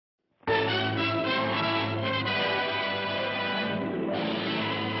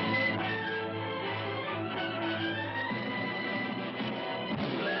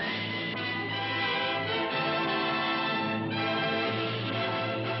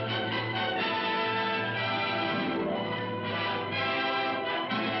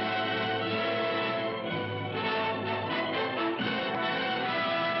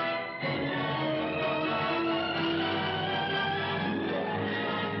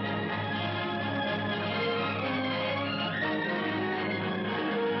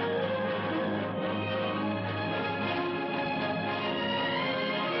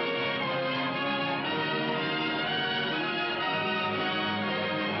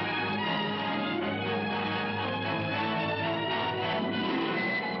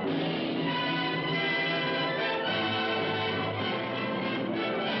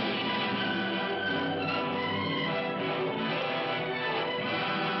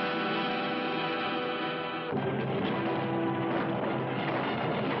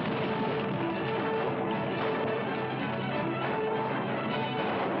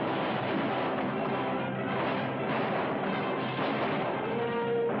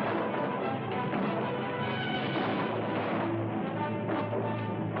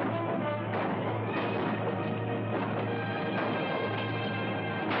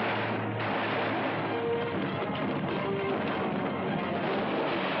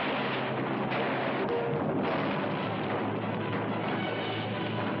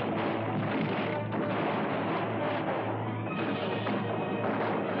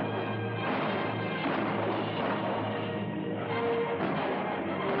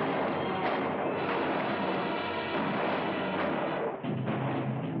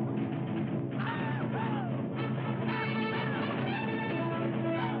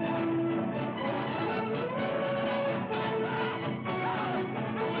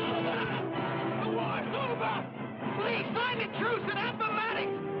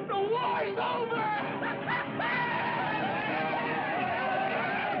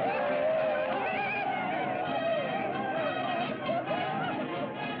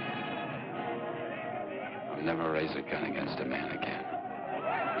You'll never raise a gun against a man again.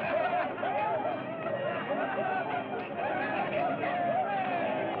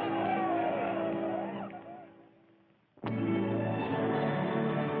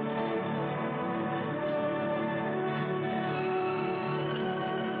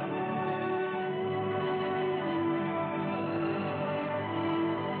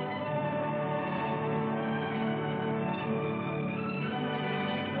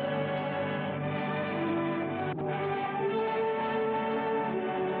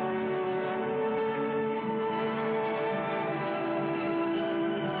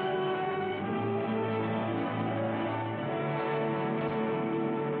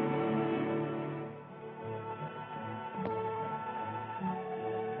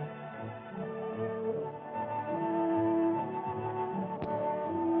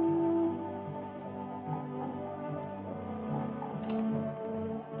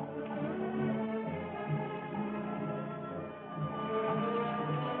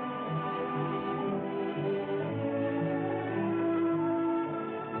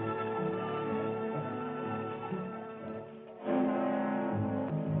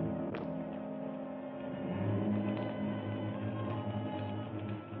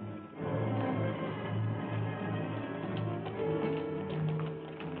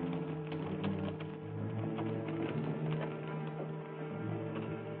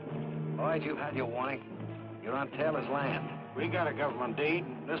 Boys, you've had your warning. You're on Taylor's land. We got a government deed,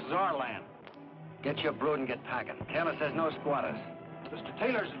 and this is our land. Get your brood and get packing. Taylor says no squatters. Mr.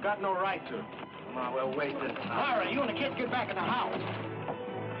 Taylor's got no right to. Come on, we're wasting time. Myra, you and the kids get back in the house.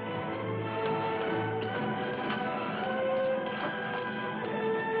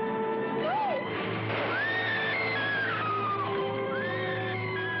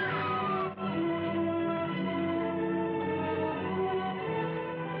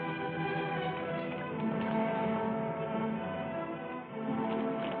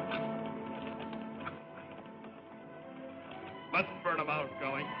 Let's burn them out,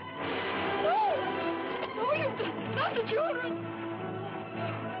 going. No! No, you don't. Not the children.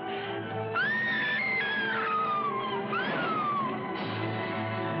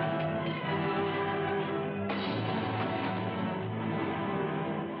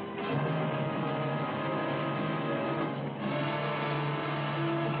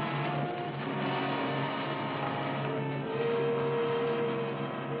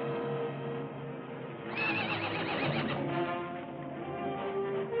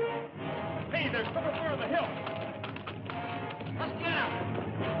 Hey, there's some over on the hill. Let's get him.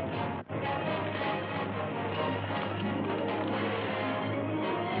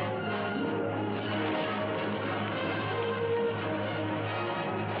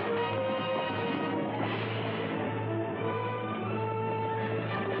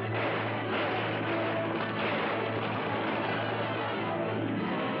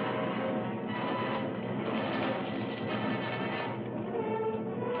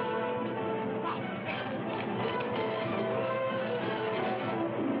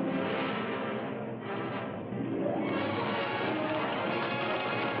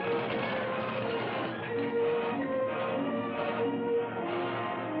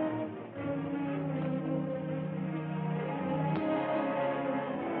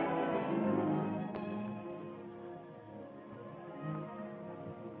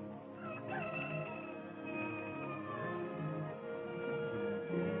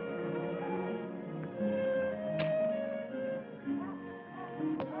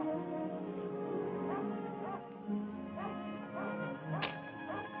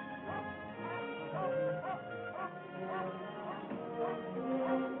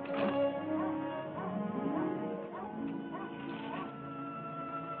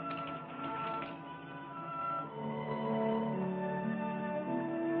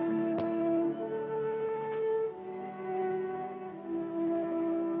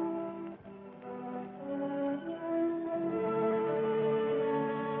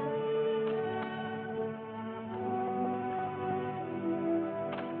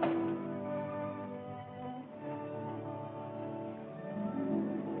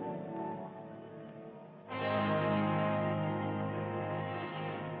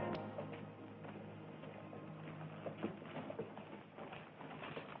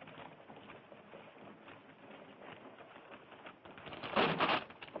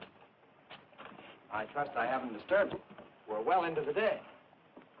 I trust I haven't disturbed you. We're well into the day.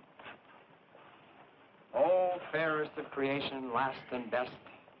 Oh, fairest of creation, last and best.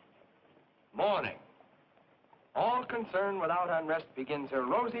 Morning. All concern without unrest begins her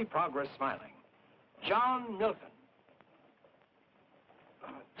rosy progress smiling. John Milton.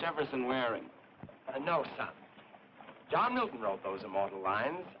 Jefferson Waring. No, son. John Milton wrote those immortal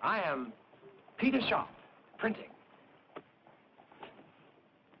lines. I am Peter Sharp, printing.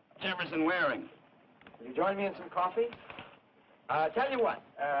 Jefferson Waring. Will you join me in some coffee? Tell you what,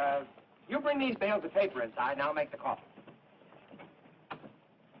 you bring these bales of paper inside, and I'll make the coffee.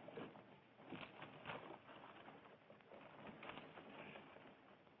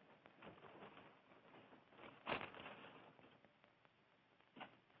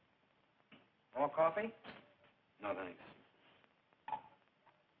 More coffee? No, thanks.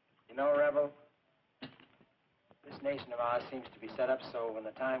 You know, Rebel, this nation of ours seems to be set up so when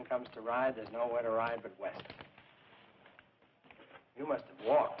the time comes to ride, there's nowhere to ride but west. You must have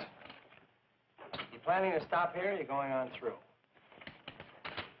walked. You planning to stop here or you going on through?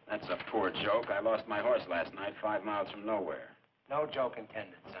 That's a poor joke. I lost my horse last night 5 miles from nowhere. No joke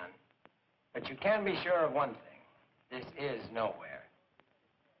intended, son. But you can be sure of one thing. This is nowhere.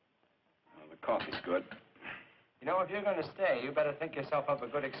 Well, the coffee's good. You know, if you're going to stay, you better think yourself up a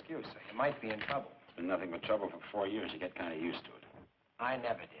good excuse, or you might be in trouble. It's been nothing but trouble for 4 years. You get kind of used to it. I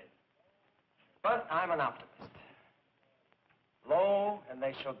never did. But I'm an optimist. Lo, and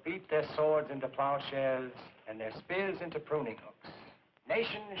they shall beat their swords into plowshares and their spears into pruning hooks.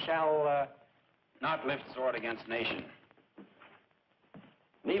 Nation shall, Not lift sword against nation.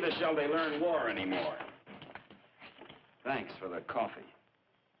 Neither shall they learn war anymore. Thanks for the coffee.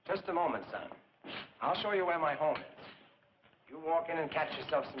 Just a moment, son. I'll show you where my home is. You walk in and catch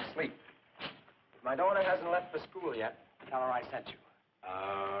yourself some sleep. If my daughter hasn't left for school yet, tell her I sent you.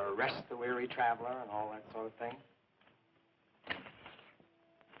 Rest the weary traveler and all that sort of thing.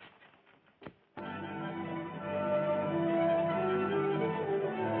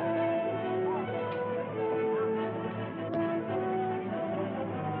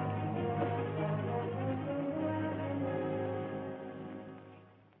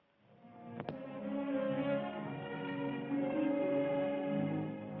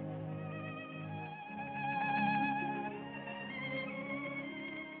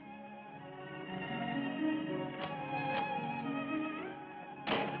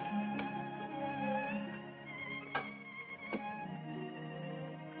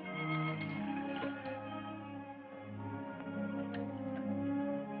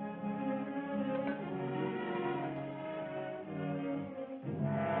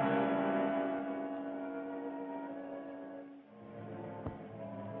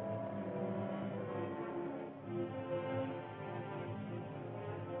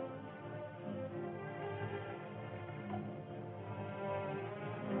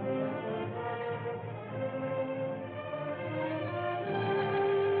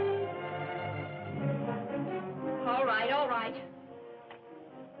 All right.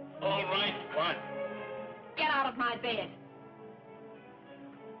 All right, what? Get out of my bed.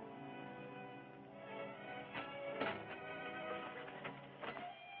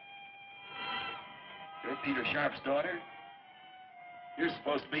 You're Peter Sharp's daughter? You're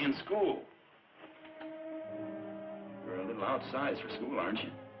supposed to be in school. You're a little outsized for school, aren't you?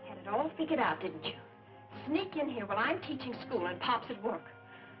 Had it all figured out, didn't you? Sneak in here while I'm teaching school and Pop's at work.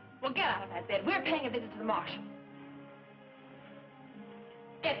 Well, get out of that bed. We're paying a visit to the marshal.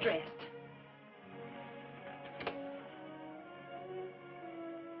 Get dressed.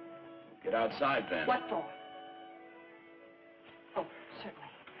 Get outside, then. What for? Oh, certainly.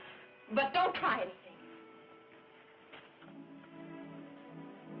 But don't try anything.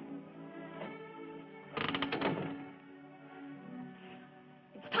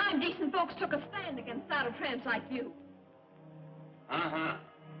 It's time decent folks took a stand against saddle tramps like you. Uh-huh.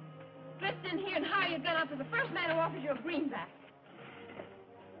 Drift in here and hire your gun up as the first man who offers you a greenback.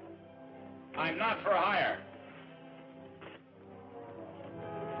 I'm not for hire.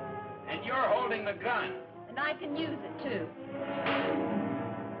 And you're holding the gun. And I can use it, too.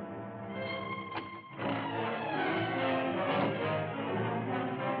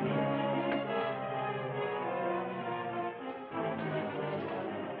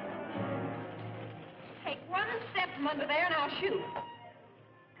 Take one step from under there and I'll shoot.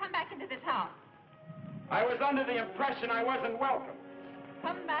 Come back into this house. I was under the impression I wasn't welcome.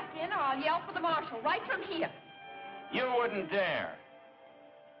 Come back in or I'll yell for the marshal right from here. You wouldn't dare.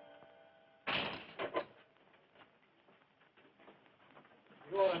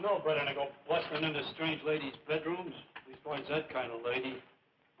 You ought to know better than to go bustling into strange ladies' bedrooms. Leastwise, that kind of lady.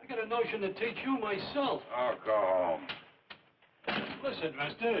 I got a notion to teach you myself. Oh, go home. Listen,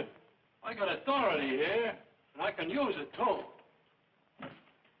 mister, I got authority here, and I can use it, too.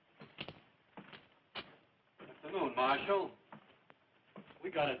 Afternoon, Marshal. We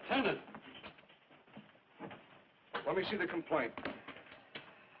got a tenant. Let me see the complaint.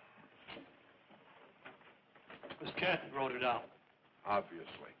 Miss Cathy wrote it out. Obviously.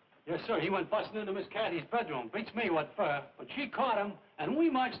 Yes, sir. He went busting into Miss Cathy's bedroom. Beats me what for. But she caught him, and we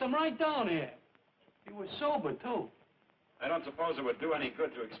marched him right down here. He was sober, too. I don't suppose it would do any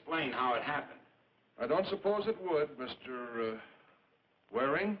good to explain how it happened. I don't suppose it would, Mr.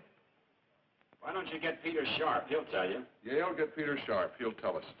 Waring. Why don't you get Peter Sharp? He'll tell you. Yale, get Peter Sharp. He'll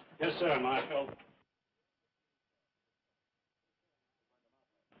tell us. Yes, sir, Marshal.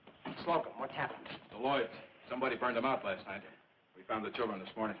 Slocum, what's happened? The Lloyds. Somebody burned them out last night. We found the children this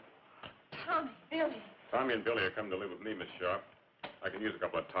morning. Tommy, Billy. Tommy and Billy are coming to live with me, Miss Sharp. I can use a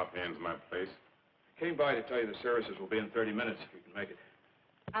couple of top hands in my place. Came by to tell you the services will be in 30 minutes if you can make it.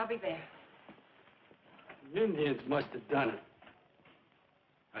 I'll be there. The Indians must have done it.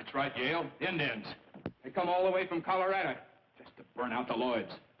 That's right, Yale. Indians. They come all the way from Colorado just to burn out the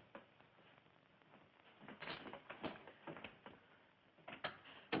Lloyds.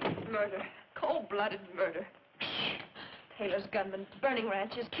 Murder. Cold-blooded murder. Taylor's gunmen burning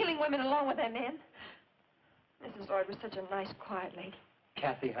ranches, killing women along with their men. Mrs. Lloyd was such a nice, quiet lady.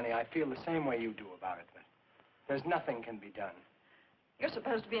 Kathy, honey, I feel the same way you do about it, but there's nothing can be done. You're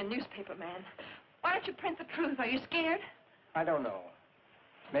supposed to be a newspaper man. Why don't you print the truth? Are you scared? I don't know.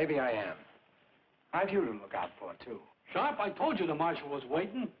 Maybe I am. I've you to look out for, too. Sharp, I told you the marshal was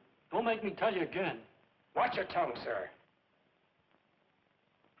waiting. Don't make me tell you again. Watch your tongue, sir.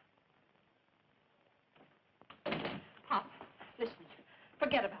 Pop, listen.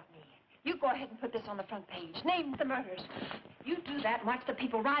 Forget about me. You go ahead and put this on the front page. Name the murders. You do that and watch the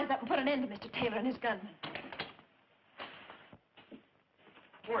people rise up and put an end to Mr. Taylor and his gunmen.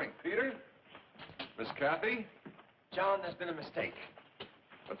 Morning, Peter. Miss Cathy? John, there's been a mistake.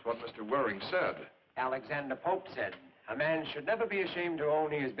 That's what Mr. Waring said. Alexander Pope said, a man should never be ashamed to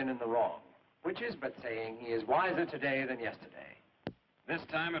own he has been in the wrong, which is but saying he is wiser today than yesterday. This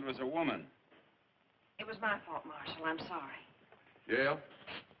time it was a woman. It was my fault, Marshal. I'm sorry. Yale?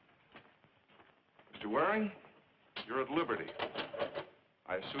 Mr. Waring, you're at liberty.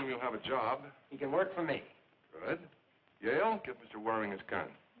 I assume you'll have a job. He can work for me. Good. Yale, give Mr. Waring his gun.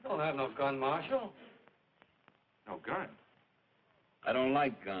 Don't have no gun, Marshal. No gun? I don't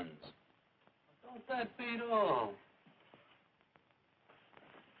like guns. Don't that beat all?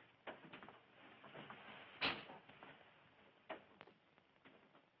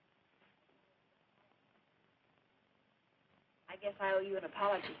 I guess I owe you an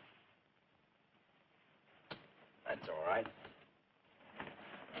apology. That's all right.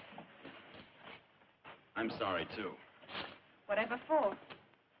 I'm sorry, too. Whatever for?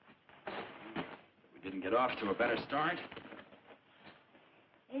 We didn't get off to a better start.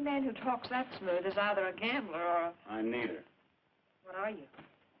 Any man who talks that smooth is either a gambler or a... I'm neither. What are you?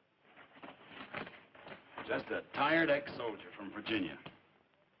 Just a tired ex-soldier from Virginia.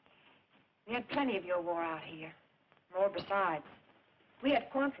 We had plenty of your war out here. More besides. We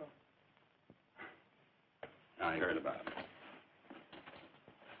had Quantrill. I heard about it.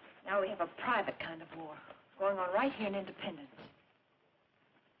 Now we have a private kind of war going on right here in Independence.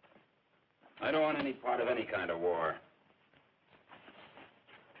 I don't want any part of any kind of war.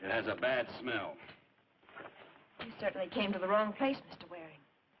 It has a bad smell. You certainly came to the wrong place, Mr. Waring.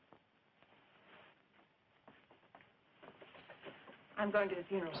 I'm going to the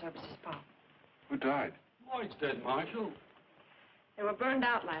funeral services, Pop. Who died? Lloyd's dead, Marshal. They were burned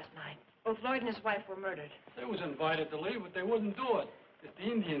out last night. Both Lloyd and his wife were murdered. They was invited to leave, but they wouldn't do it. If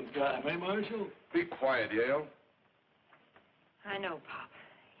the Indians got him, eh, Marshal? Be quiet, Yale. I know, Pop.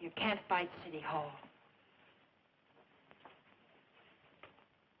 You can't fight City Hall.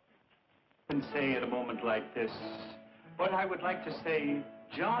 And say at a moment like this, but I would like to say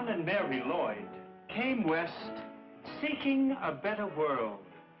John and Mary Lloyd came west seeking a better world.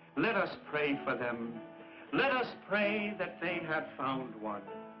 Let us pray for them. Let us pray that they have found one.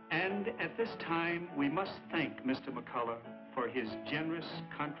 And at this time, we must thank Mr. McCullough for his generous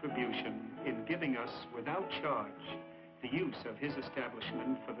contribution in giving us, without charge, the use of his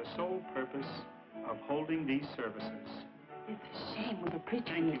establishment for the sole purpose of holding these services. It's a shame we're a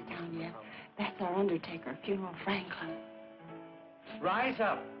preacher in this town yet. That's our undertaker, Funeral Franklin. Rise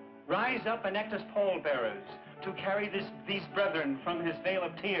up and act as pallbearers to carry these brethren from his vale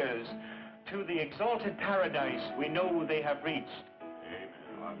of tears to the exalted paradise we know they have reached.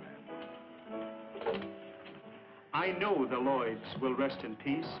 Amen. I know the Lloyds will rest in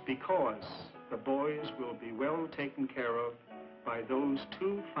peace because the boys will be well taken care of by those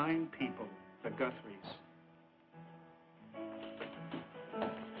two fine people, the Guthries.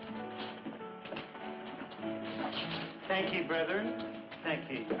 Thank you, brethren.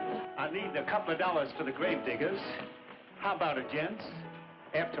 Thank you. I need a couple of dollars for the grave diggers. How about it, gents?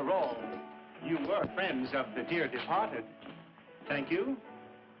 After all, You were friends of the dear departed. Thank you.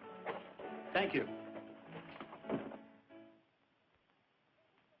 Thank you.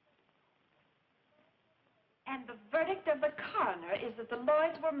 And the verdict of the coroner is that the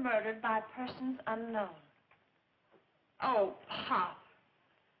Lloyds were murdered by persons unknown. Oh, Pop.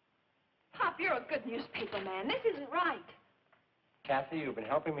 Pop, you're a good newspaper man. This isn't right. Kathy, you've been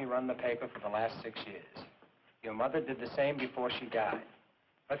helping me run the paper for the last 6 years. Your mother did the same before she died.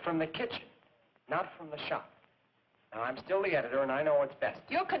 But from the kitchen, not from the shop. Now, I'm still the editor, and I know what's best.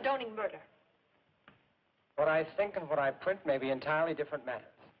 You're condoning murder. What I think and what I print may be entirely different matters.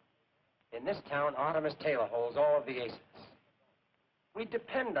 In this town, Artemis Taylor holds all of the aces. We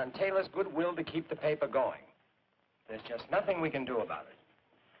depend on Taylor's goodwill to keep the paper going. There's just nothing we can do about it.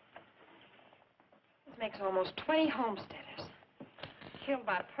 This makes almost 20 homesteaders killed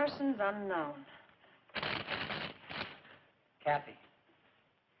by persons unknown. Kathy,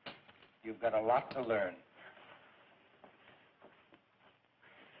 you've got a lot to learn.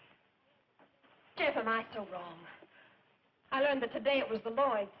 Jeff, am I so wrong? I learned that today it was the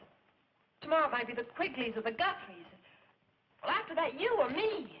Lloyds. Tomorrow it might be the Quigleys or the Guthries. Well, after that, you or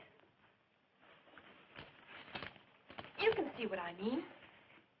me. You can see what I mean.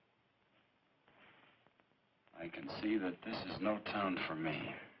 I can see that this is no town for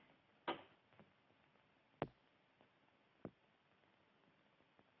me.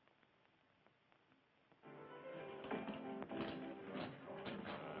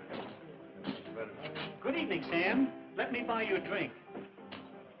 Good evening, Sam. Let me buy you a drink.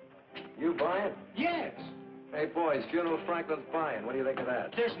 You buying? Yes. Hey, boys, funeral Franklin's buying. What do you think of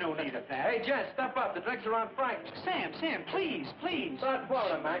that? There's no need of that. Hey, Jen, step up. The drinks are on Frank. Sam, please, please. Start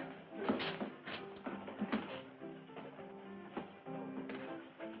flowing, Mac.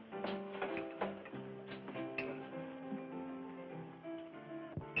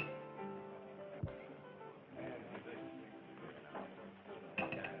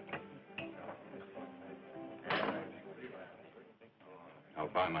 I'll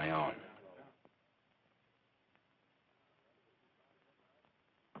buy my own.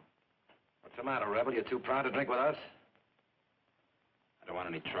 What's the matter, Rebel? You too proud to drink with us? I don't want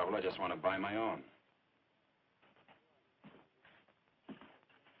any trouble. I just want to buy my own.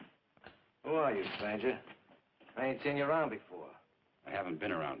 Who are you, stranger? I ain't seen you around before. I haven't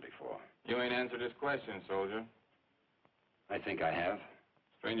been around before. You ain't answered his question, soldier. I think I have.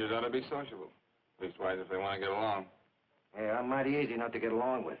 Strangers ought to be sociable. Leastwise, if they want to get along. Yeah, I'm mighty easy not to get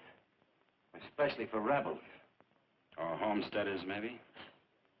along with. Especially for rebels. Or homesteaders, maybe?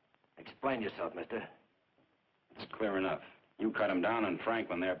 Explain yourself, mister. It's clear enough. You cut them down in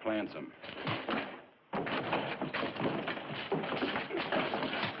Franklin, they're playing some.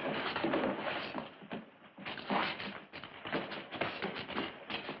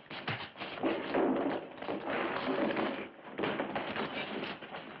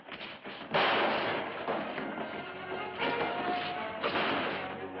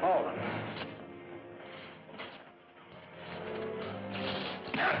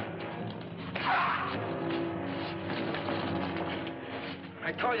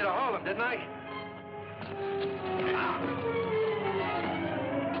 I told you to hold him, didn't I?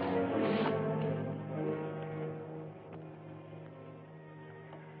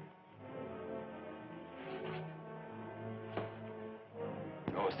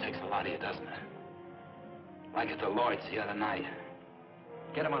 It always takes a lot of you, doesn't it? Like at the Lloyds the other night.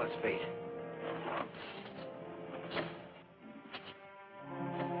 Get him on his feet.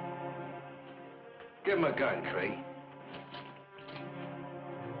 Give him a gun, Tree.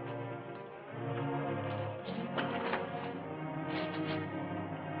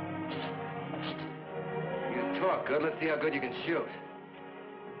 You talk good. Let's see how good you can shoot.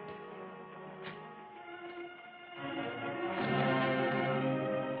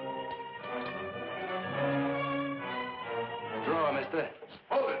 Draw, mister.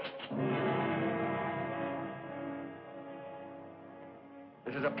 Hold it.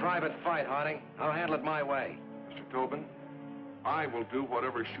 This is a private fight, Harding. I'll handle it my way. Mr. Tobin, I will do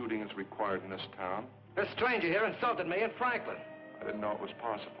whatever shooting is required in this town. This stranger here insulted me in Franklin. I didn't know it was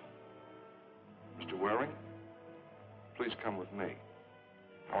possible. Mr. Waring, please come with me.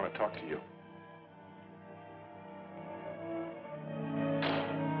 I want to talk to you.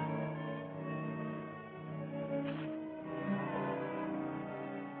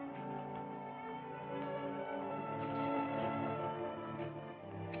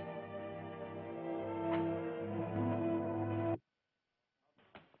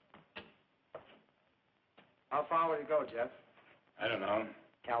 How far would you go, Jeff? I don't know.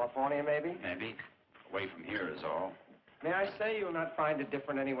 California, maybe? Maybe. Away from here is all. May I say you'll not find it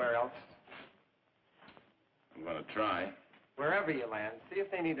different anywhere else? I'm going to try. Wherever you land, see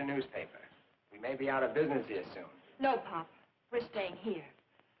if they need a newspaper. We may be out of business here soon. No, Pop. We're staying here.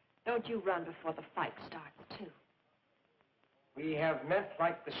 Don't you run before the fight starts, too. We have met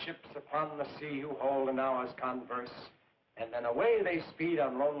like the ships upon the sea who hold an hour's converse, and then away they speed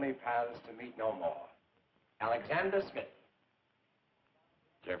on lonely paths to meet no more. Alexander Smith.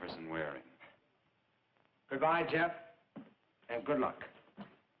 Jefferson Waring. Goodbye, Jeff, and good luck.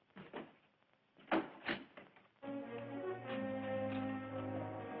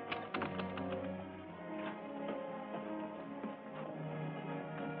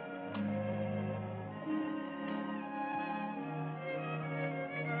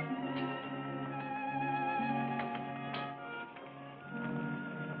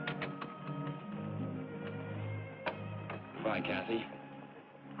 Goodbye, Kathy.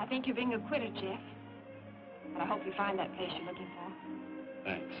 I think you're being acquitted, Jeff. But I hope you find that place you're looking for.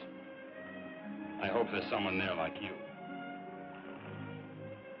 Thanks. I hope there's someone there like you.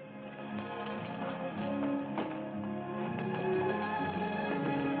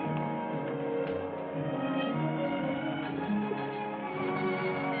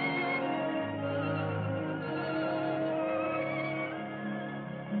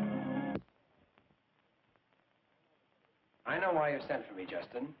 I know why you sent for me,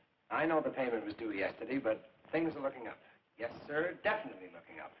 Justin. I know the payment was due yesterday, but things are looking up. Yes, sir, definitely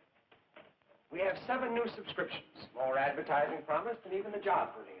looking up. We have 7 new subscriptions, more advertising promised, and even the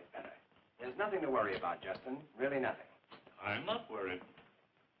job printing is better. There's nothing to worry about, Justin. Really nothing. I'm not worried.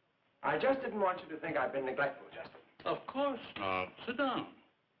 I just didn't want you to think I've been neglectful, Justin. Of course not. Sit down.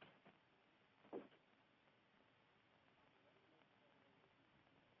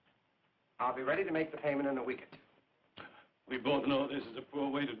 I'll be ready to make the payment in a week or 2. We both know this is a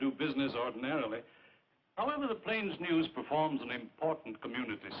poor way to do business ordinarily. However, the Plains News performs an important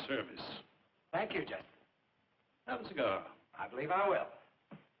community service. Thank you, Justin. Have a cigar. I believe I will.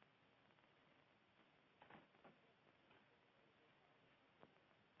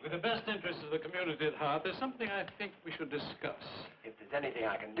 With the best interests of the community at heart, there's something I think we should discuss. If there's anything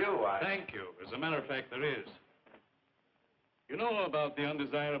I can do, I... Thank you. As a matter of fact, there is. You know about the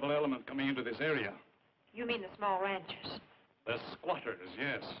undesirable element coming into this area? You mean the small ranchers? The squatters,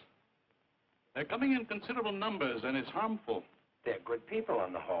 yes. They're coming in considerable numbers, and it's harmful. They're good people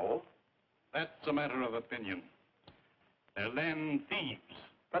on the whole. That's a matter of opinion. They're land thieves.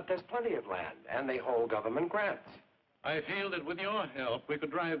 But there's plenty of land, and they hold government grants. I feel that with your help, we could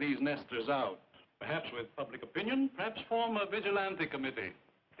drive these nesters out. Perhaps with public opinion, perhaps form a vigilante committee.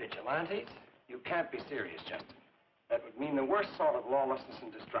 Vigilantes? You can't be serious, Justin. That would mean the worst sort of lawlessness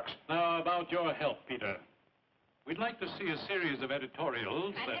and destruction. Now, about your help, Peter. We'd like to see a series of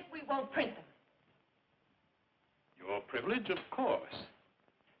editorials And if we won't print them? Your privilege, of course.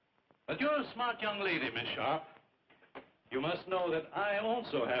 But you're a smart young lady, Miss Sharp. You must know that I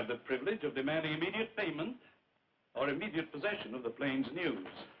also have the privilege of demanding immediate payment or immediate possession of the Plains News.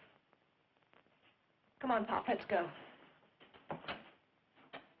 Come on, Pop, let's go.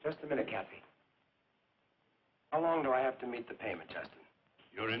 Just a minute, Kathy. How long do I have to meet the payment, Justin?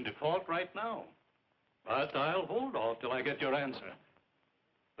 You're in default right now. But I'll hold off till I get your answer.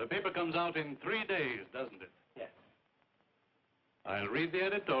 The paper comes out in 3 days, doesn't it? Yes. I'll read the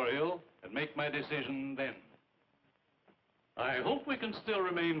editorial and make my decision then. I hope we can still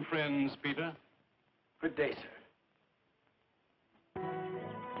remain friends, Peter. Good day, sir.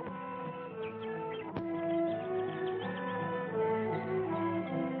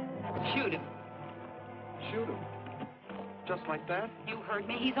 Shoot him. Shoot him. Just like that? You heard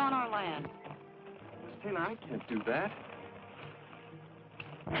me. He's on our land. Miss Taylor, I can't do that.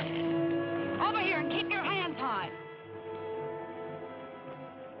 Over here and keep your hands high.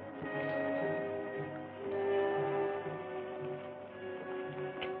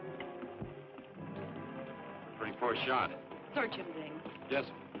 Pretty poor shot. Search him, Ding. Yes,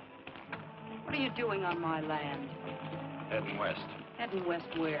 What are you doing on my land? heading west. Heading west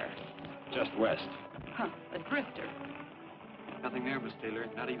where? Just west. Huh, a drifter. Nothing there, Miss Taylor.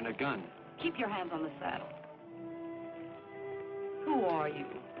 Not even a gun. Keep your hands on the saddle. Who are you?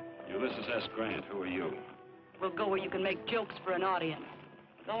 Ulysses S. Grant, who are you? We'll go where you can make jokes for an audience.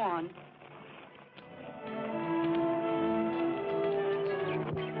 Go on.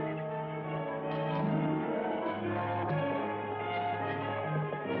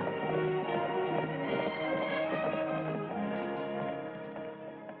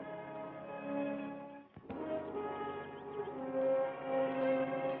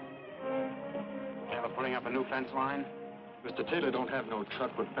 Putting up a new fence line? Mr. Taylor don't have no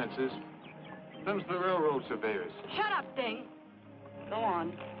truck with fences. Them's the railroad surveyors. Shut up, Ding. Go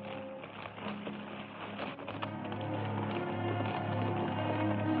on.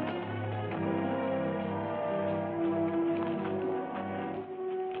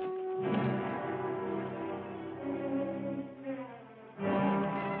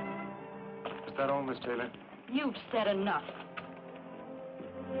 that all, Miss Taylor? You've said enough.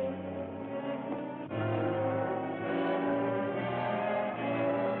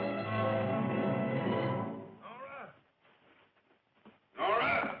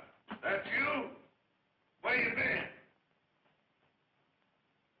 Nora! That's you? Where you been?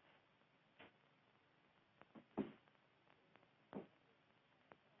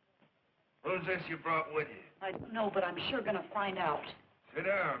 Who's this you brought with you? I don't know, but I'm sure gonna find out. Sit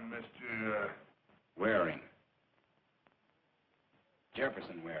down, Mr. Waring.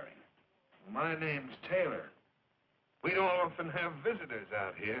 Jefferson Waring. My name's Taylor. We don't often have visitors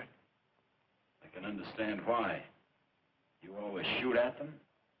out here. I can understand why. You always shoot at them?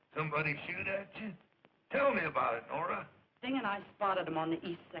 Somebody shoot at you? Tell me about it, Nora. Ding and I spotted him on the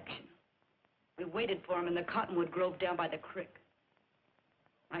east section. We waited for him in the cottonwood grove down by the creek.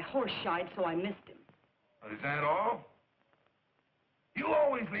 My horse shied, so I missed him. Is that all? You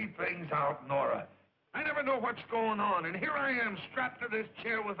always leave things out, Nora. I never know what's going on, and here I am strapped to this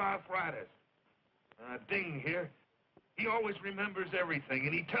chair with arthritis. Ding here, he always remembers everything,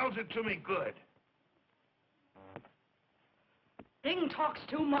 and he tells it to me good. Ding talks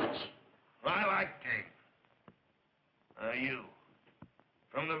too much. I like Ding. You,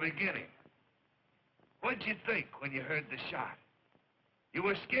 from the beginning, what'd you think when you heard the shot? You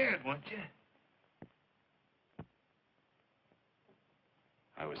were scared, weren't you?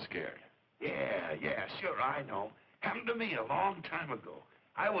 I was scared. Yeah, sure, I know. Happened to me a long time ago.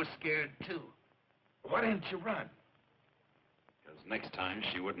 I was scared, too. Why didn't you run? Because next time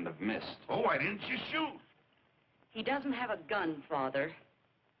she wouldn't have missed. Oh, why didn't you shoot? He doesn't have a gun, Father.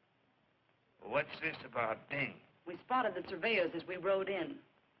 What's this about Ding? We spotted the surveyors as we rode in.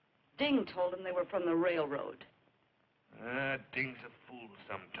 Ding told him they were from the railroad. Ding's a fool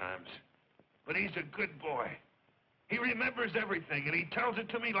sometimes. But he's a good boy. He remembers everything, and he tells it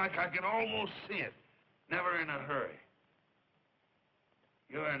to me like I can almost see it. Never in a hurry.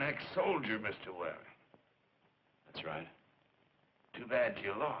 You're an ex-soldier, Mr. Waring. That's right. Too bad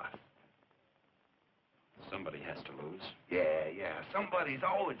you lost. Somebody has to lose. Yeah. Somebody's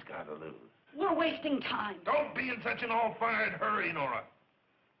always got to lose. We're wasting time. Don't be in such an all-fired hurry, Nora.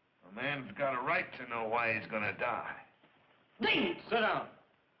 A man's got a right to know why he's gonna die. Ding! Sit down.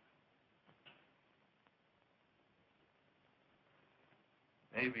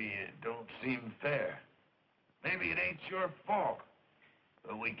 Maybe it don't seem fair. Maybe it ain't your fault.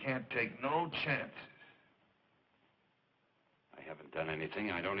 But we can't take no chances. I haven't done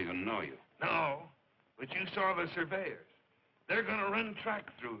anything. I don't even know you. No, but you saw the surveyors. They're gonna run track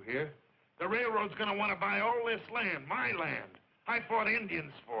through here. The railroad's gonna want to buy all this land, my land. I fought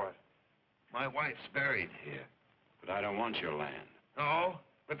Indians for it. My wife's buried here. But I don't want your land. No,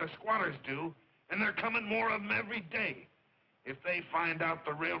 but the squatters do, and they're coming more of them every day. If they find out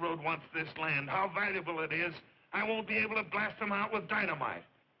the railroad wants this land, how valuable it is, I won't be able to blast them out with dynamite.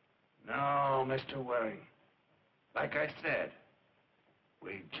 No, Mr. Waring. Like I said,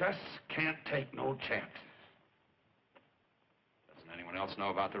 we just can't take no chances. Doesn't anyone else know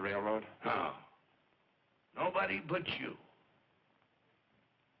about the railroad? No. Nobody but you.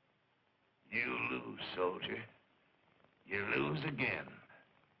 You lose, soldier. You lose again.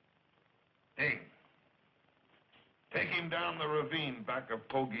 Ding. Take him down the ravine back of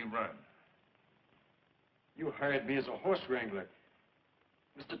Pogey Run. You hired me as a horse wrangler.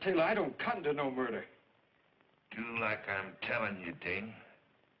 Mr. Taylor, I don't cotton to no murder. Do like I'm telling you, Ding.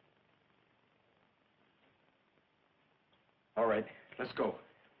 All right, let's go.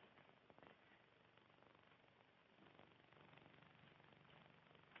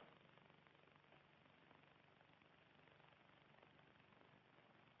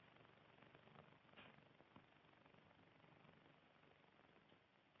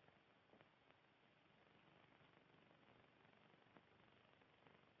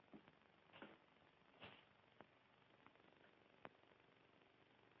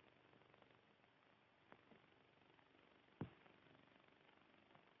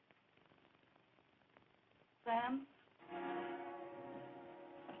 Sam?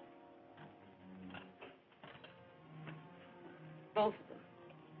 Both of them.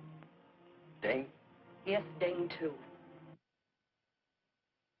 Ding? Yes, Ding, too.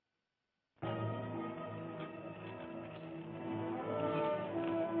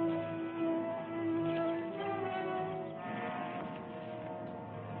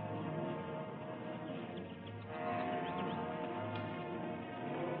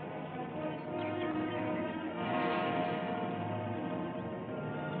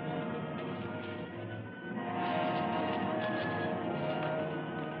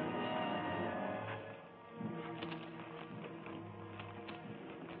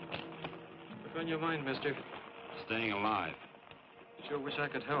 What's on your mind, mister? Staying alive. Sure wish I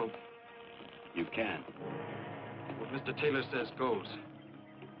could help. You can. What Mr. Taylor says goes.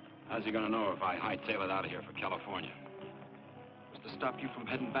 How's he gonna know if I hightail it out of here for California? Was to stop you from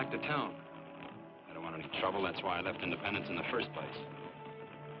heading back to town. I don't want any trouble. That's why I left Independence in the first place.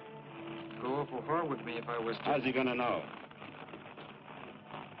 Go awful hard with me if I was to... How's he gonna know?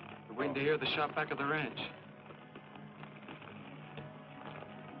 We're waiting to hear the shot back of the ranch.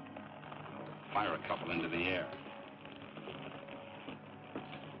 Fire a couple into the air.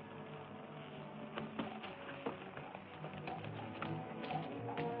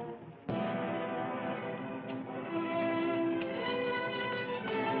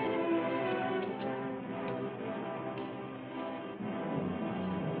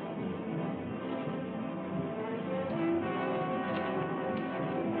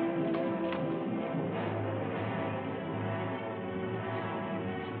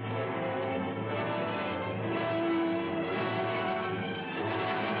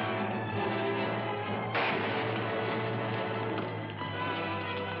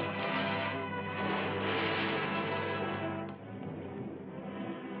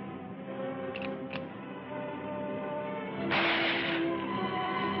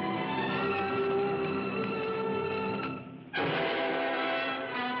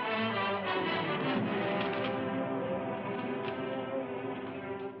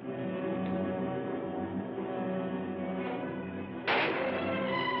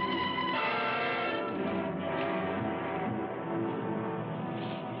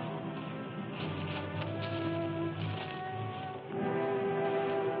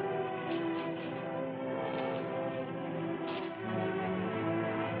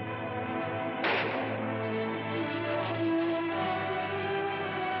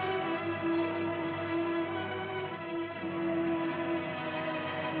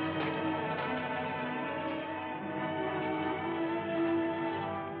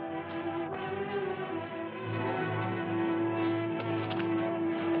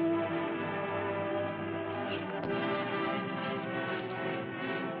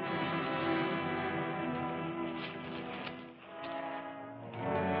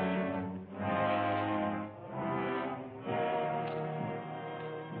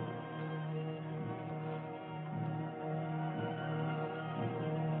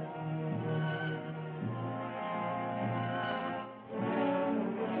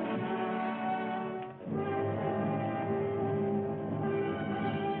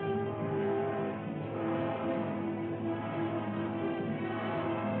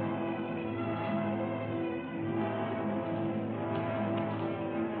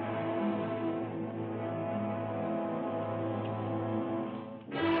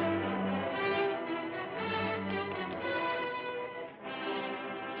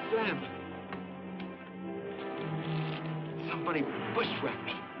 Sam! Somebody bushwhacked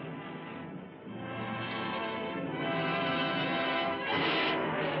me.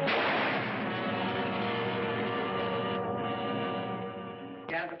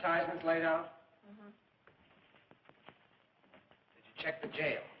 The advertisements laid out? Mm-hmm. Did you check the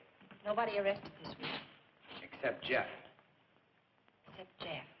jail? Nobody arrested this week, Except Jeff. except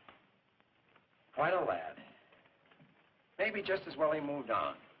Jeff. Quite a lad. Maybe just as well he moved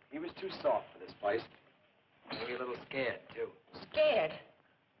on. He was too soft for this place. Maybe a little scared, too. Scared?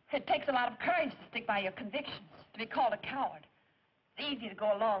 It takes a lot of courage to stick by your convictions, to be called a coward. It's easy to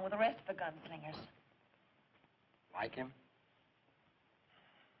go along with the rest of the gunslingers. Like him?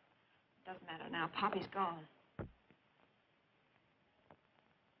 Doesn't matter now. Poppy's gone.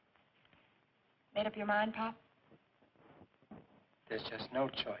 Made up your mind, Pop? There's just no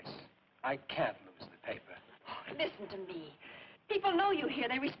choice. I can't lose the paper. Oh, listen to me. People know you here.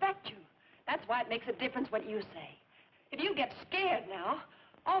 They respect you. That's why it makes a difference what you say. If you get scared now,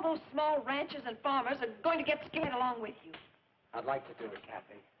 all those small ranchers and farmers are going to get scared along with you. I'd like to do it,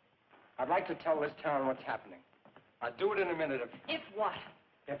 Kathy. I'd like to tell this town what's happening. I'd do it in a minute If what?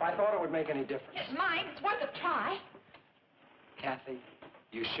 if I thought it would make any difference. It's mine. It's worth a try. Kathy,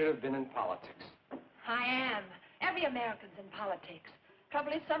 you should have been in politics. I am. Every American's in politics.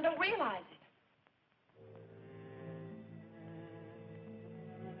 Trouble is, some don't realize it.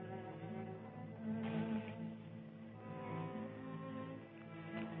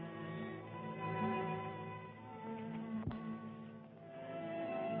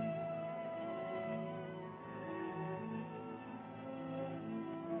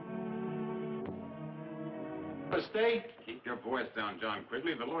 Stay? Keep your voice down, John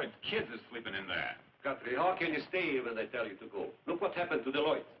Quigley. The Lloyd's kids is sleeping in there. Guthrie, how can you stay when they tell you to go? Look what happened to the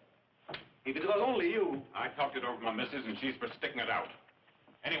Lloyds. If it was only you... I talked it over with my missus, and she's for sticking it out.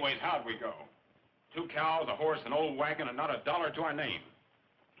 Anyways, how'd we go? 2 cows, a horse, an old wagon, and not a dollar to our name.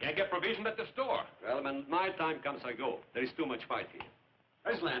 Can't get provision at the store. Well, when my time comes, I go. There is too much fight here.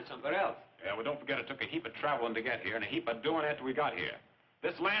 There's land somewhere else. Yeah, well, don't forget it took a heap of traveling to get here and a heap of doing after we got here.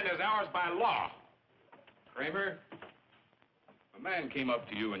 This land is ours by law. Kramer, a man came up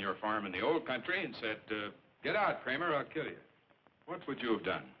to you on your farm in the old country and said, get out, Kramer, I'll kill you. What would you have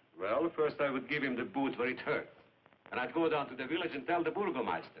done? Well, first I would give him the boot where it hurts. And I'd go down to the village and tell the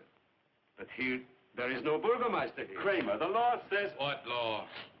burgomaster. But here, there is no burgomaster here. Kramer, the law says... What law?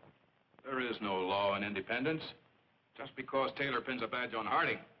 There is no law in Independence. Just because Taylor pins a badge on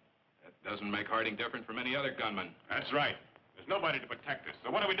Harding, that doesn't make Harding different from any other gunman. That's right. There's nobody to protect us.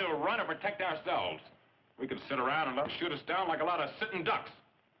 So what do we do, run or protect ourselves? We can sit around and let them shoot us down like a lot of sitting ducks.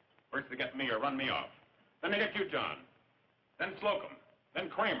 First they get me or run me off. Then they get you, John. Then Slocum. Then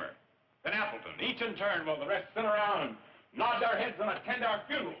Kramer. Then Appleton. Each in turn while the rest sit around and nod their heads and attend our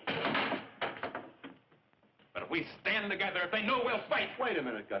funeral. But if we stand together, if they know we'll fight... Wait a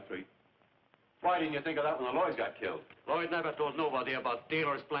minute, Guthrie. Why didn't you think of that when the Lloyds got killed? Lloyd never told nobody about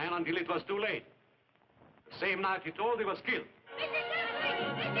Taylor's plan until it was too late. The same night he told, he was killed.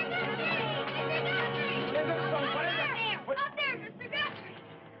 Up there, Mr. Guthrie!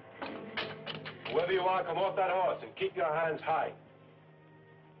 Whoever you are, come off that horse and keep your hands high.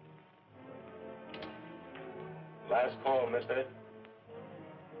 Last call, mister.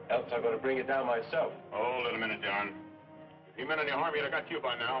 Else I'm going to bring it down myself. Hold it a minute, John. If he meant any harm, he'd have got you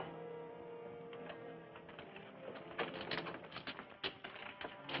by now.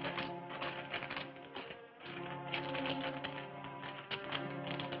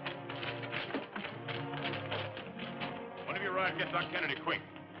 One of you ride and get Doc Kennedy quick.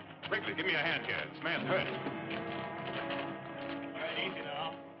 Quickly, give me a hand here. This man's hurt. All right, easy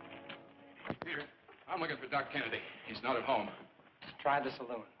now. Peter, I'm looking for Doc Kennedy. He's not at home. Try the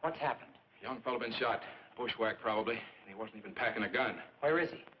saloon. What's happened? Young fellow been shot. Bushwhack, probably. And he wasn't even packing a gun. Where is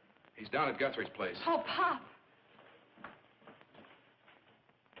he? He's down at Guthrie's place. Oh, Pop.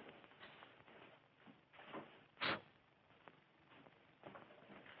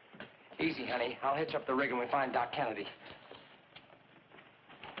 Easy, honey. I'll hitch up the rig and we find Doc Kennedy.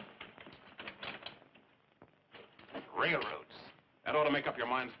 Railroads. That ought to make up your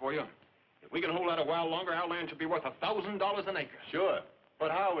minds for you. If we can hold out a while longer, our land should be worth $1,000 an acre. Sure.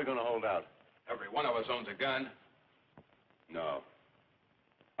 But how are we going to hold out? Every one of us owns a gun. No.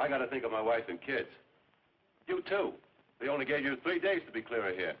 I got to think of my wife and kids. You, too. They only gave you 3 days to be clear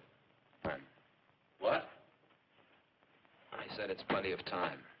of here. What? I said it's plenty of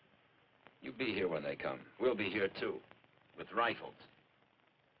time. You be here when they come. We'll be here, too, with rifles.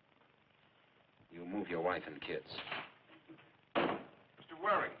 You move your wife and kids. Mr.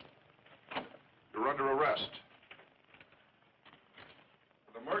 Waring, you're under arrest.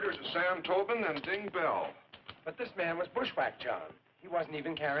 For the murders of Sam Tobin and Ding Bell. But this man was bushwhacked, John. He wasn't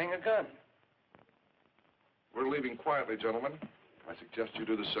even carrying a gun. We're leaving quietly, gentlemen. I suggest you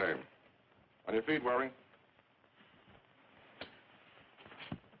do the same. On your feet, Waring.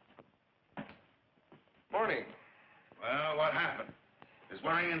 Morning. Well, what happened? Is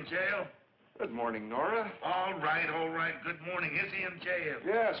Waring in jail? Good morning, Nora. All right, all right. Good morning. Is he in jail?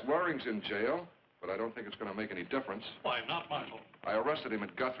 Yes, Waring's in jail, but I don't think it's going to make any difference. Why not, Marshal? I arrested him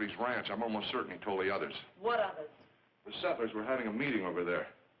at Guthrie's ranch. I'm almost certain he told the others. What others? The settlers were having a meeting over there.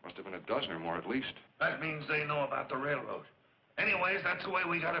 Must have been a dozen or more at least. That means they know about the railroad. Anyways, that's the way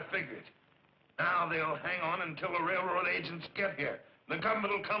we got to figure it. Now they'll hang on until the railroad agents get here. The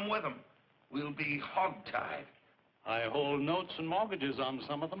government will come with them. We'll be hogtied. I hold notes and mortgages on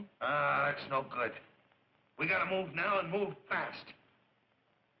some of them. Ah, that's no good. We got to move now and move fast.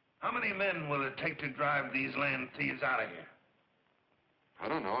 How many men will it take to drive these land thieves out of here? I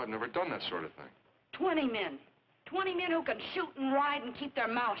don't know. I've never done that sort of thing. 20 men. 20 men who can shoot and ride and keep their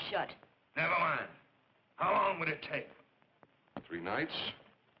mouths shut. Never mind. How long would it take? 3 nights?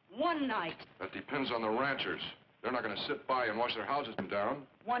 One night. That depends on the ranchers. They're not going to sit by and watch their houses come down.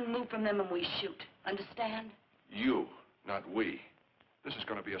 One move from them and we shoot. Understand? You, not we. This is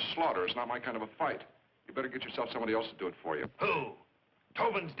going to be a slaughter. It's not my kind of a fight. You better get yourself somebody else to do it for you. Who?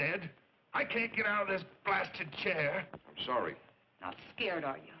 Tobin's dead. I can't get out of this blasted chair. I'm sorry. Not scared,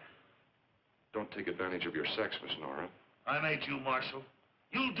 are you? Don't take advantage of your sex, Miss Nora. I made you, Marshal.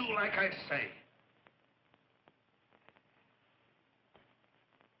 You'll do like I say.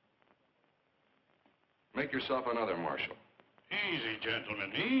 Make yourself another, Marshal. Easy,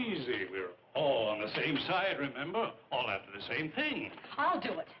 gentlemen, easy. We're all on the same side, remember? All after the same thing. I'll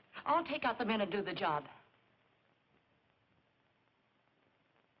do it. I'll take out the men and do the job.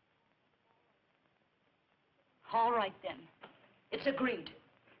 All right, then. It's agreed.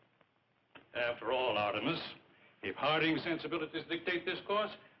 After all, Artemis, if Harding's sensibilities dictate this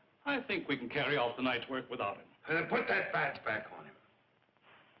course, I think we can carry off the night's work without him. Then put that badge back on him.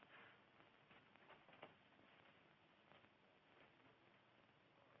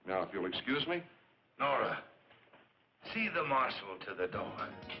 Now, if you'll excuse me. Nora, see the marshal to the door.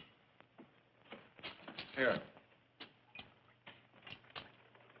 Here.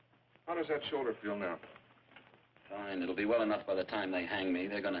 How does that shoulder feel now? Fine. It'll be well enough by the time they hang me.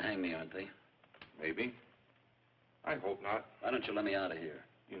 They're going to hang me, aren't they? Maybe. I hope not. Why don't you let me out of here?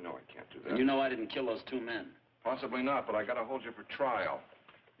 You know I can't do that. And you know I didn't kill those 2 men. Possibly not, but I gotta hold you for trial.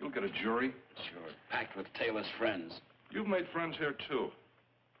 You'll get a jury. Sure. Packed with Taylor's friends. You've made friends here, too.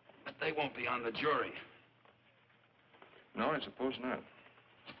 But they won't be on the jury. No, I suppose not.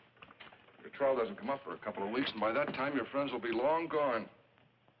 Your trial doesn't come up for a couple of weeks, and by that time, your friends will be long gone.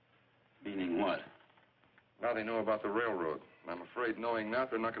 Meaning what? Now they know about the railroad. And I'm afraid, knowing that,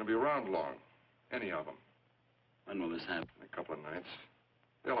 they're not going to be around long. Any of them. When will this happen? In a couple of nights.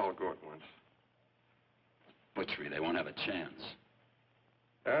 They'll all go at once. Butchery, they won't have a chance.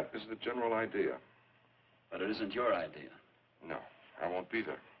 That is the general idea. But it isn't your idea. No, I won't be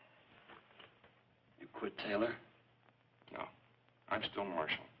there. You quit Taylor? No, I'm still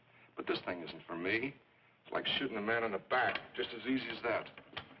marshal. But this thing isn't for me. It's like shooting a man in the back, just as easy as that.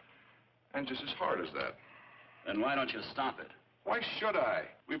 And just as hard as that. Then why don't you stop it? Why should I?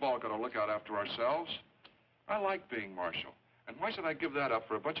 We've all got to look out after ourselves. I like being marshal. And why should I give that up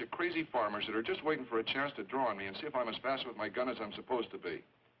for a bunch of crazy farmers that are just waiting for a chance to draw on me and see if I'm as fast with my gun as I'm supposed to be?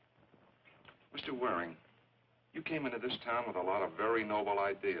 Mr. Waring, you came into this town with a lot of very noble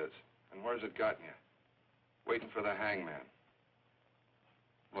ideas. And where's it gotten you? Waiting for the hangman.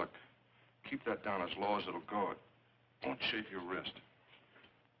 Look, keep that down as low as it'll go. It won't shave your wrist.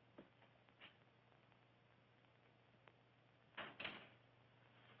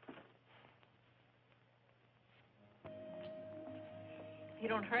 If you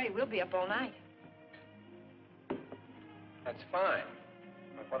don't hurry, we'll be up all night. That's fine.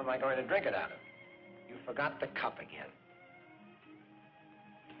 But what am I going to drink it out of? You forgot the cup again.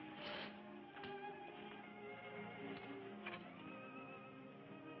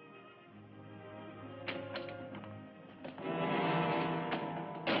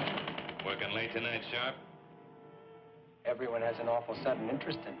 Working late tonight, Sharp? Everyone has an awful sudden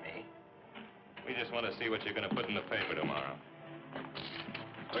interest in me. We just want to see what you're going to put in the paper tomorrow.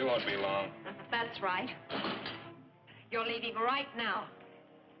 We won't be long. That's right. You're leaving right now.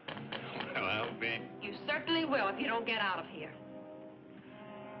 Well, I'll be. You certainly will if you don't get out of here.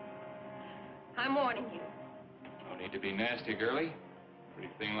 I'm warning you. No need to be nasty, girlie.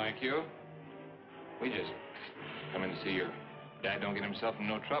 Pretty thing like you. We just come in to see your dad don't get himself in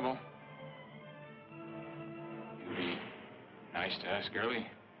no trouble. You be nice to us, girlie.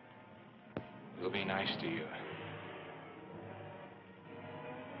 We'll be nice to you.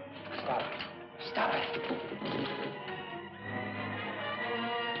 Stop it. Stop it.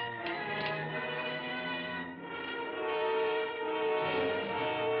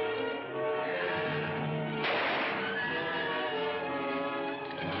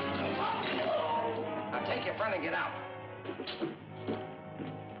 Now take your friend and get out.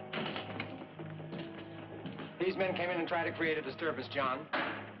 These men came in and tried to create a disturbance, John.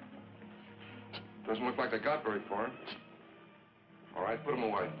 Doesn't look like they got very far. All right, put them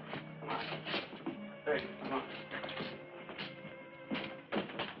away. Hey, come on.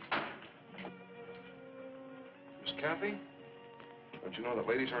 Miss Kathy, don't you know that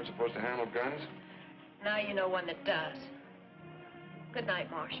ladies aren't supposed to handle guns? Now you know one that does. Good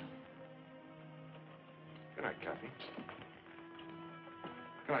night, Marshal. Good night, Kathy.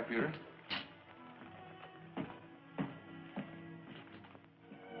 Good night, Peter.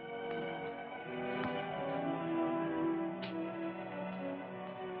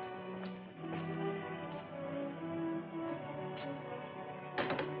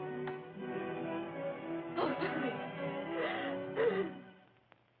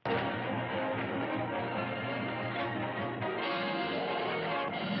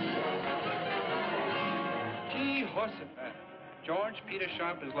 George, Peter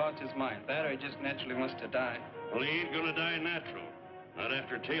Sharp has lost his mind. That or he just naturally wants to die. Well, he ain't gonna die natural. Not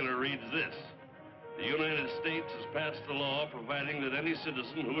after Taylor reads this. The United States has passed a law providing that any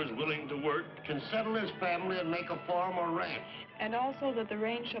citizen who is willing to work can settle his family and make a farm or ranch. And also that the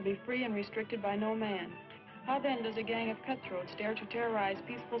range shall be free and restricted by no man. How then does a gang of cutthroats dare to terrorize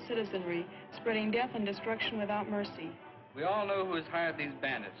peaceful citizenry, spreading death and destruction without mercy? We all know who has hired these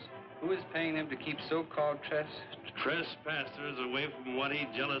bandits. Who is paying them to keep so-called trespassers away from what he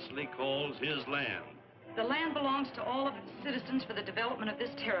jealously calls his land? The land belongs to all of its citizens for the development of this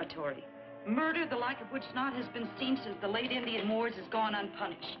territory. Murder, the like of which not has been seen since the late Indian wars, has gone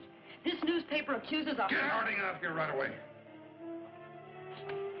unpunished. This newspaper accuses a... Get Harding out here right away.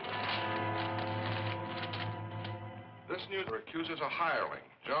 This newspaper accuses a hireling,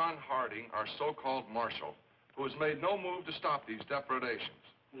 John Harding, our so-called marshal, who has made no move to stop these depredations.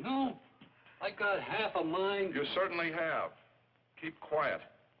 No, I got half a mind. You certainly have. Keep quiet.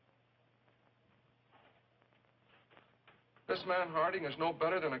 This man Harding is no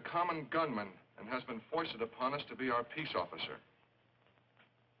better than a common gunman and has been foisted upon us to be our peace officer.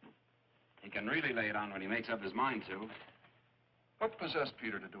 He can really lay it on when he makes up his mind to. What possessed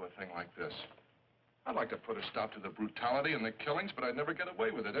Peter to do a thing like this? I'd like to put a stop to the brutality and the killings, but I'd never get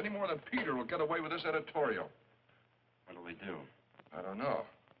away with it, any more than Peter will get away with this editorial. What'll we do? I don't know.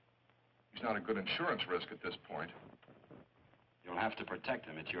 He's not a good insurance risk at this point. You'll have to protect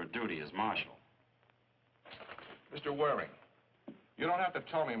him. It's your duty as marshal. Mr. Waring, you don't have to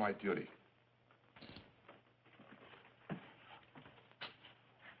tell me my duty.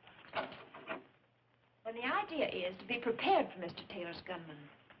 Well, the idea is to be prepared for Mr. Taylor's gunmen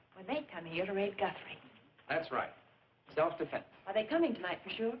when they come here to raid Guthrie. That's right. Self-defense. Are they coming tonight for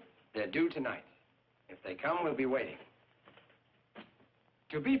sure? They're due tonight. If they come, we'll be waiting.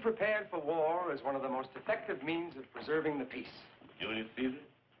 To be prepared for war is one of the most effective means of preserving the peace. Julius Caesar?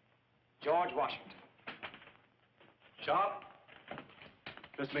 George Washington. Sharp,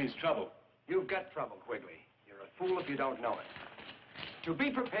 this means trouble. You've got trouble, Quigley. You're a fool if you don't know it. To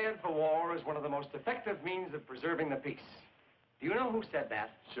be prepared for war is one of the most effective means of preserving the peace. Do you know who said that?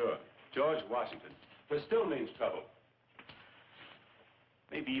 Sure, George Washington. But still means trouble.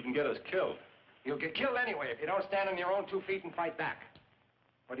 Maybe even get us killed. You'll get killed anyway if you don't stand on your own 2 feet and fight back.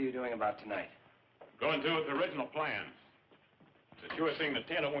 What are you doing about tonight? Going through with the original plans. It's a sure thing that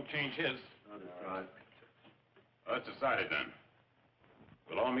Taylor won't change his. Right. Well, that's decided then.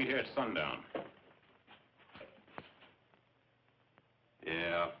 We'll all meet here at sundown.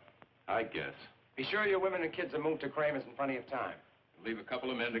 Yeah, I guess. Be sure your women and kids are moved to Kramer's in plenty of time. Leave a couple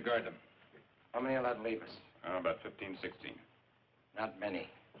of men to guard them. How many will that leave us? About 15, 16. Not many.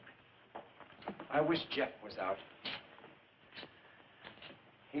 I wish Jeff was out.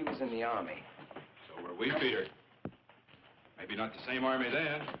 He was in the army. So were we, Peter. Maybe not the same army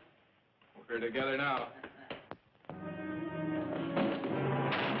then. We're together now.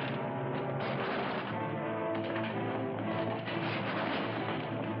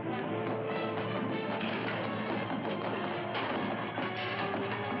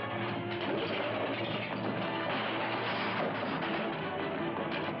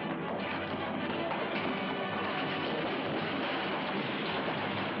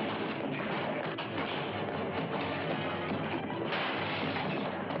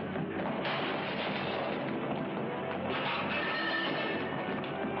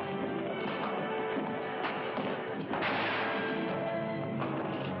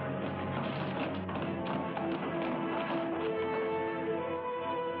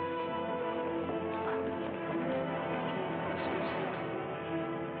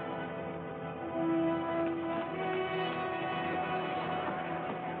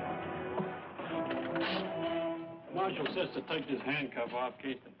 Marshal says to take this handcuff off,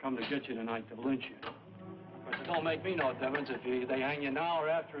 case they come to get you tonight to lynch you. But it don't make me no difference if they hang you now or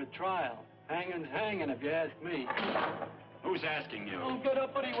after a trial. Hanging's hanging, if you ask me. Who's asking you? Don't get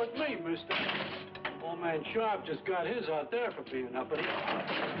uppity with me, mister. Old man Sharp just got his out there for being uppity.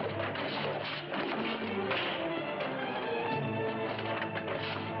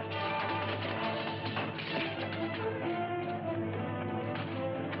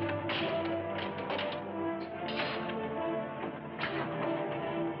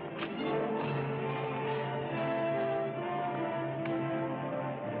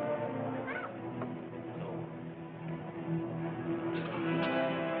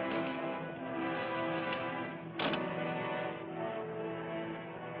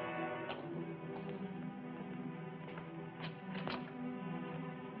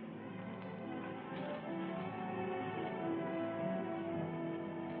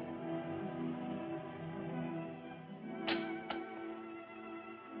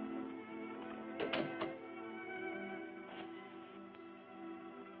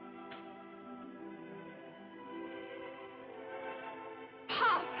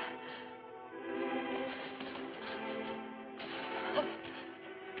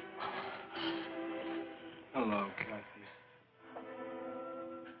 Hello, Kathy.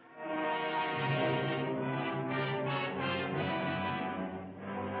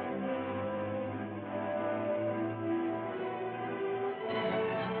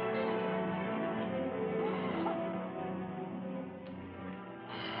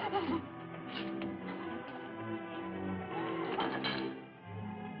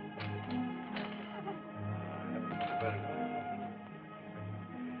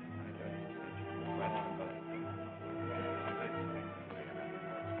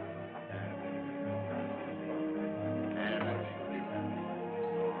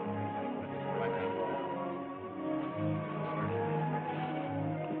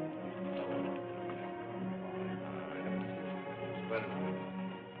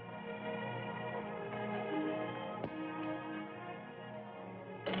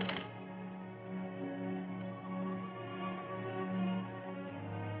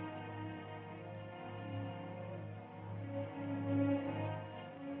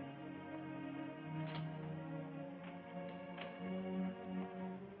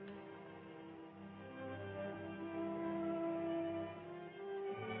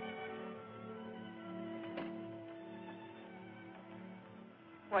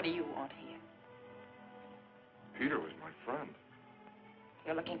 What do you want here? Peter was my friend.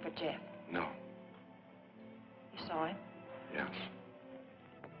 You're looking for Jeff. No. You saw him? Yes.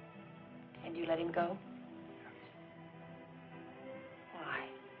 And you let him go? Why?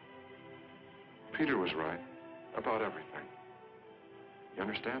 Peter was right about everything. You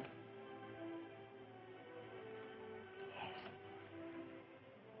understand? Yes.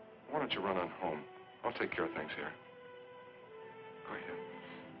 Why don't you run on home? I'll take care of things here. Go ahead.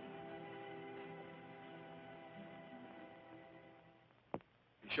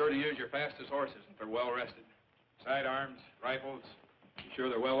 Be sure to use your fastest horses if they're well rested. Sidearms, rifles, be sure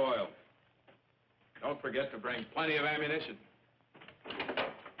they're well oiled. Don't forget to bring plenty of ammunition.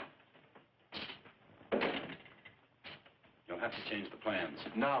 You'll have to change the plans.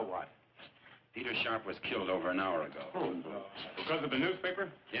 Now what? Peter Sharp was killed over an hour ago. Oh, because of the newspaper?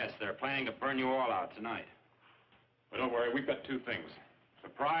 Yes, they're planning to burn you all out tonight. But don't worry, we've got two things.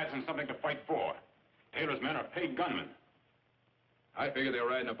 Surprise and something to fight for. Taylor's men are paid gunmen. I figure they'll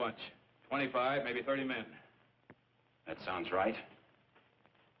ride in a bunch. 25, maybe 30 men. That sounds right.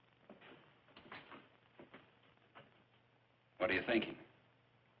 What are you thinking?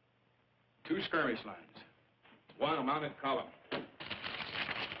 2 skirmish lines. 1 a mounted column.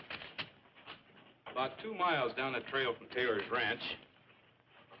 About 2 miles down the trail from Taylor's ranch.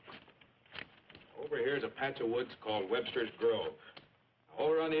 Over here's a patch of woods called Webster's Grove.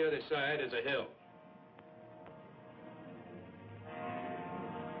 Over on the other side is a hill.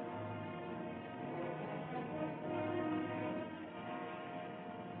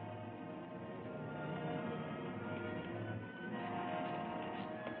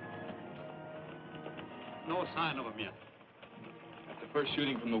 No sign of him yet. At the first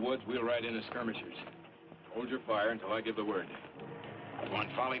shooting from the woods, we'll ride in as skirmishers. Hold your fire until I give the word. You want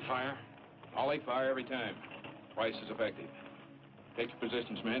volley fire? Volley fire every time. Twice as effective. Take your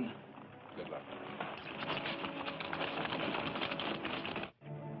positions, men. Good luck.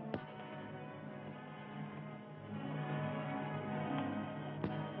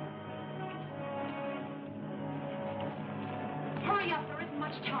 Hurry up, there isn't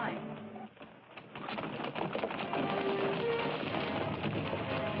much time.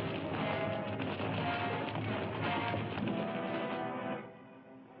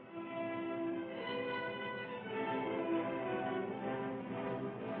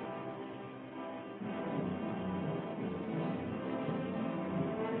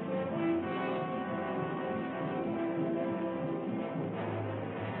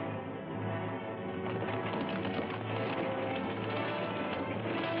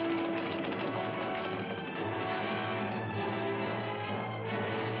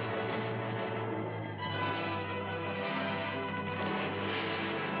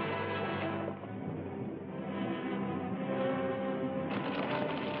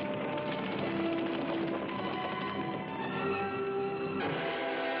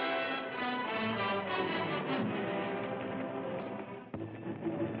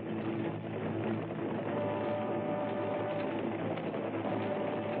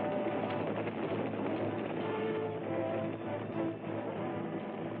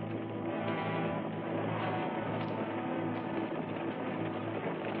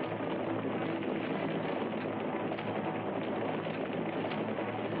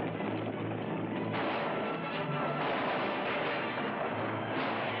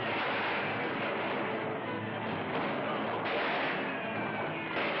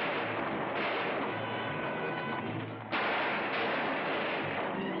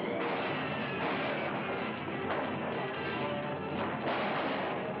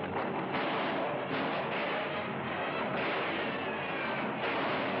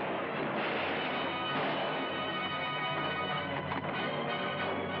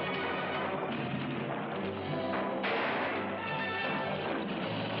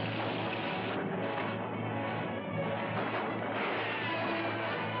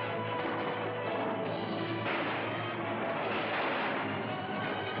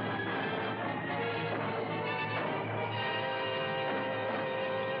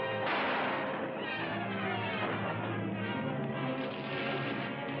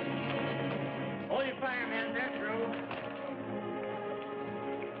 Hold your fire, men. They're through.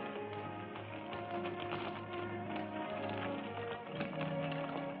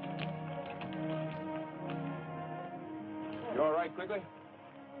 You all right, Quigley?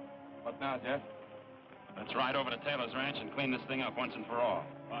 What now, Jeff? Let's ride over to Taylor's ranch and clean this thing up once and for all.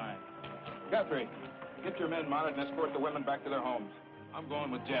 Fine. Guthrie, get your men mounted and escort the women back to their homes. I'm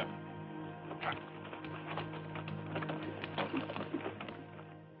going with Jeff.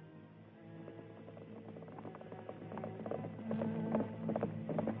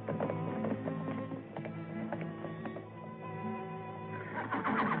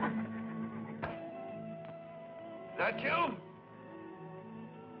 that you?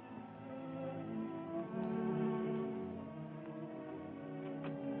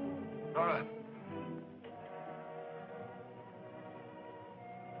 Nora.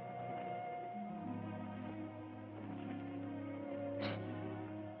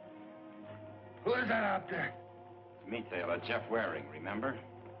 Who is that out there? It's me, Taylor. Jeff Waring, remember?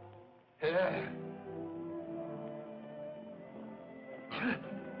 Yeah.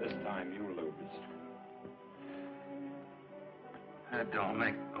 This time you lose. That don't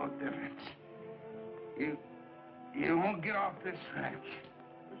make no difference. You won't get off this ranch.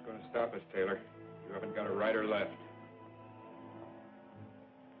 Who's going to stop us, Taylor? You haven't got a right or left.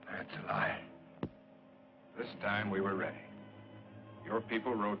 That's a lie. This time we were ready. Your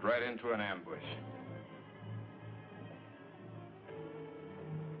people rode right into an ambush.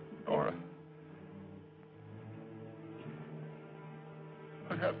 Nora.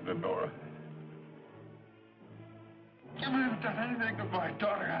 What happened to Nora? You haven't done anything to my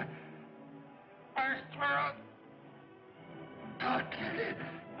daughter. I swear I'll kill you.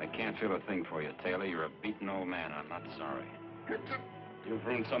 I can't feel a thing for you, Taylor. You're a beaten old man. I'm not sorry. You've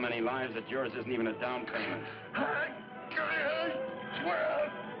ruined so many lives that yours isn't even a down payment. I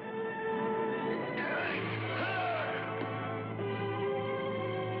swear.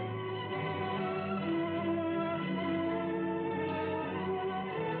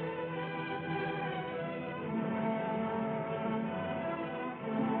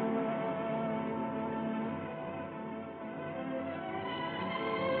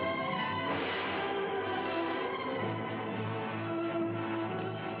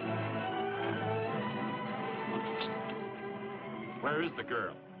 Where is the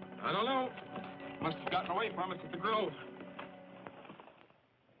girl? I don't know. Must have gotten away from us at the Grove.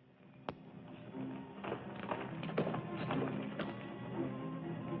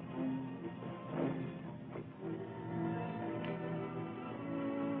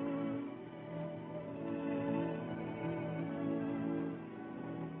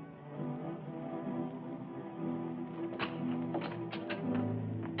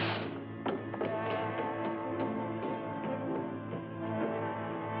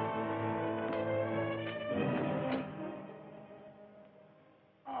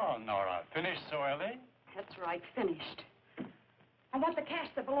 Nora, finished so early? That's right, finished. I want the cash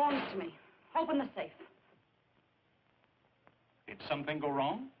that belongs to me. Open the safe. Did something go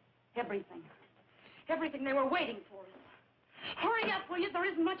wrong? Everything. Everything. They were waiting for us. Hurry up, will you? There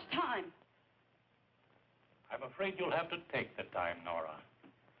isn't much time. I'm afraid you'll have to take the time, Nora.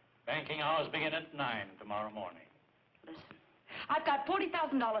 Banking hours begin at 9 tomorrow morning. Listen, I've got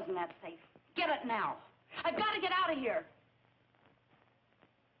 $40,000 in that safe. Get it now. I've got to get out of here.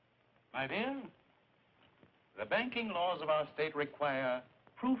 My dear, the banking laws of our state require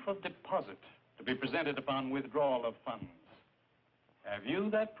proof of deposit to be presented upon withdrawal of funds. Have you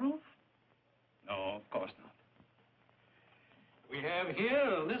that proof? No, of course not. We have here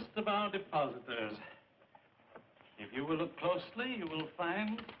a list of our depositors. If you will look closely, you will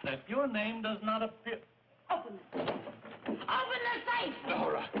find that your name does not appear. Open the safe. Open the safe!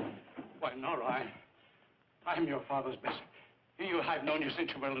 Nora. Why, Nora, I'm your father's best. I've known you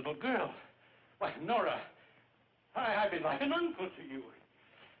since you were a little girl. Why, Nora, I've been like an uncle to you.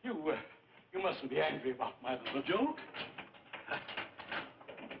 You mustn't be angry about my little joke.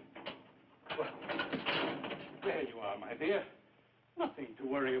 Well, there you are, my dear. Nothing to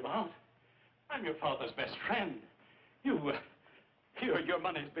worry about. I'm your father's best friend. Your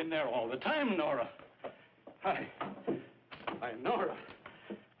money's been there all the time, Nora. Nora.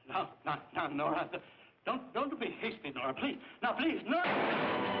 Now, Nora, don't be hasty, Nora, please. Now, please,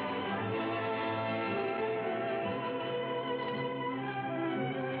 Nora.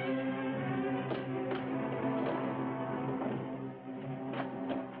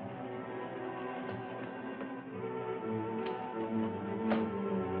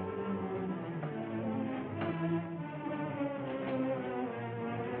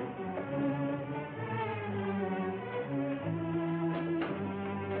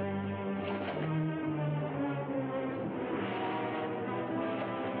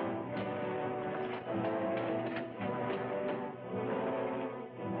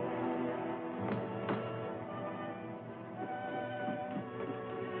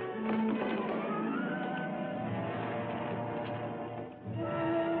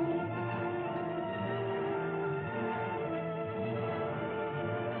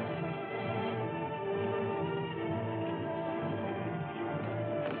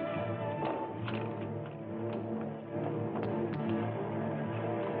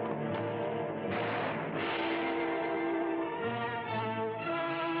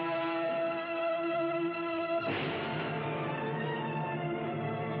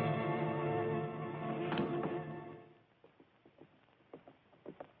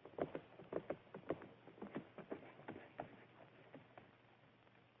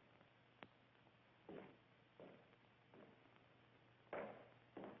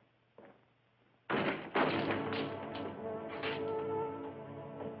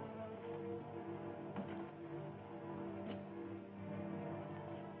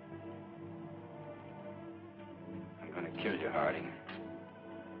 kill you, Harding.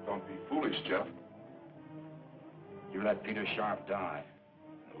 Don't be foolish, Jeff. You let Peter Sharp die.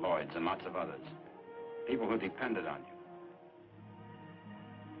 The Lloyds and lots of others. People who depended on you.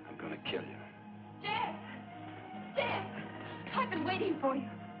 I'm gonna kill you. Jeff! Jeff! I've been waiting for you.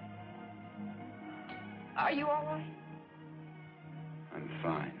 Are you all right? I'm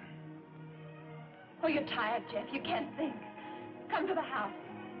fine. Oh, you're tired, Jeff. You can't think. Come to the house.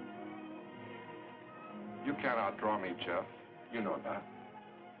 You can't outdraw me, Jeff. You know that.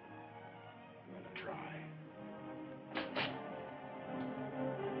 I'm gonna try.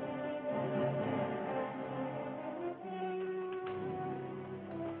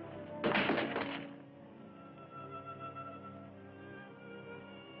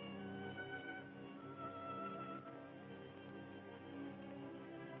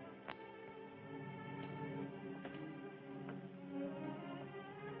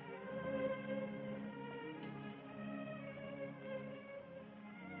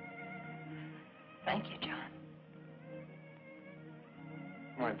 Thank you, John.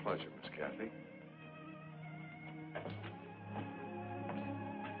 My pleasure, Miss Kathy.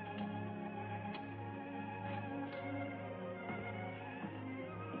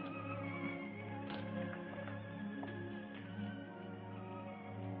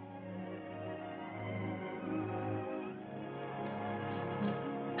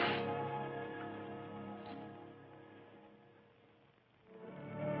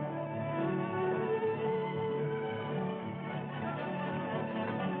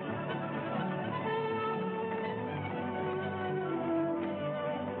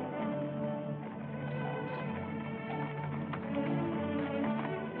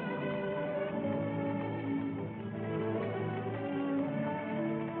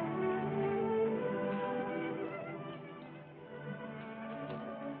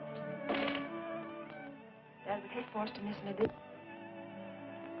 Dad, would hate for us to miss my big...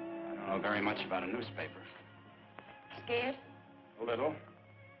 I don't know very much about a newspaper. Scared? A little.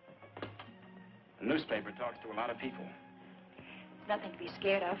 A newspaper talks to a lot of people. It's nothing to be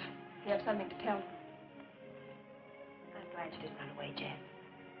scared of. You have something to tell them. I'm glad you didn't run away, Jeff.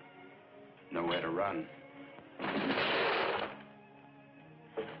 Nowhere to run.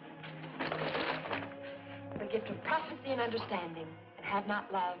 The gift of prophecy and understanding, and have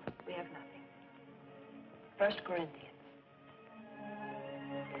not love, we have nothing. 1 Corinthians.